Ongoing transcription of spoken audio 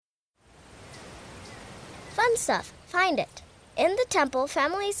Fun stuff. Find it. In the temple,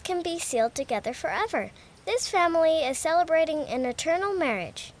 families can be sealed together forever. This family is celebrating an eternal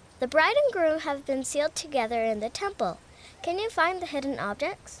marriage. The bride and groom have been sealed together in the temple. Can you find the hidden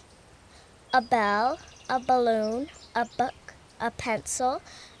objects? A bell, a balloon, a book, a pencil,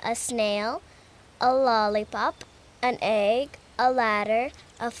 a snail, a lollipop, an egg, a ladder,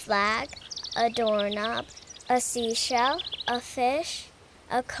 a flag, a doorknob, a seashell, a fish,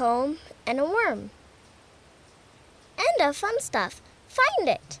 a comb, and a worm. End of fun stuff. Find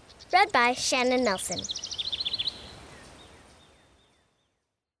it. Read by Shannon Nelson.